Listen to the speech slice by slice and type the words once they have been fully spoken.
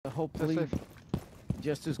hopefully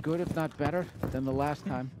just as good, if not better, than the last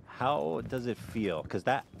time. How does it feel? Because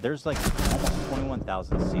there's like almost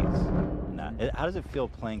 21,000 seats. In that. How does it feel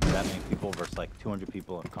playing to that many people versus like 200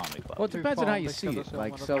 people in a comedy club? Well, it depends on how you see it.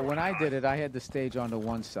 Like, so when I did it, I had the stage on the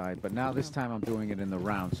one side, but now this time I'm doing it in the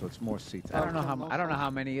round, so it's more seats. I don't know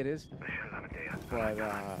how many it is, but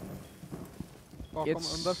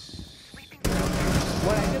it's.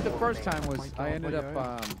 What I did the first time was I ended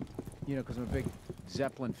up, you know, because I'm a big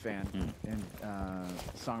Zeppelin fan, and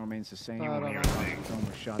song remains the same. When the film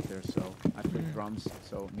was shot there, so I played drums.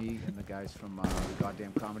 So me and the guys from the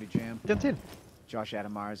Goddamn Comedy Jam, Josh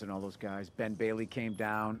Adam Myers and all those guys. Ben Bailey came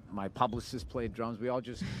down. My publicist played drums. We all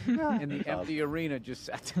just in the empty arena just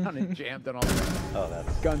sat down and jammed on all the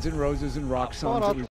Guns N' Roses and rock songs that we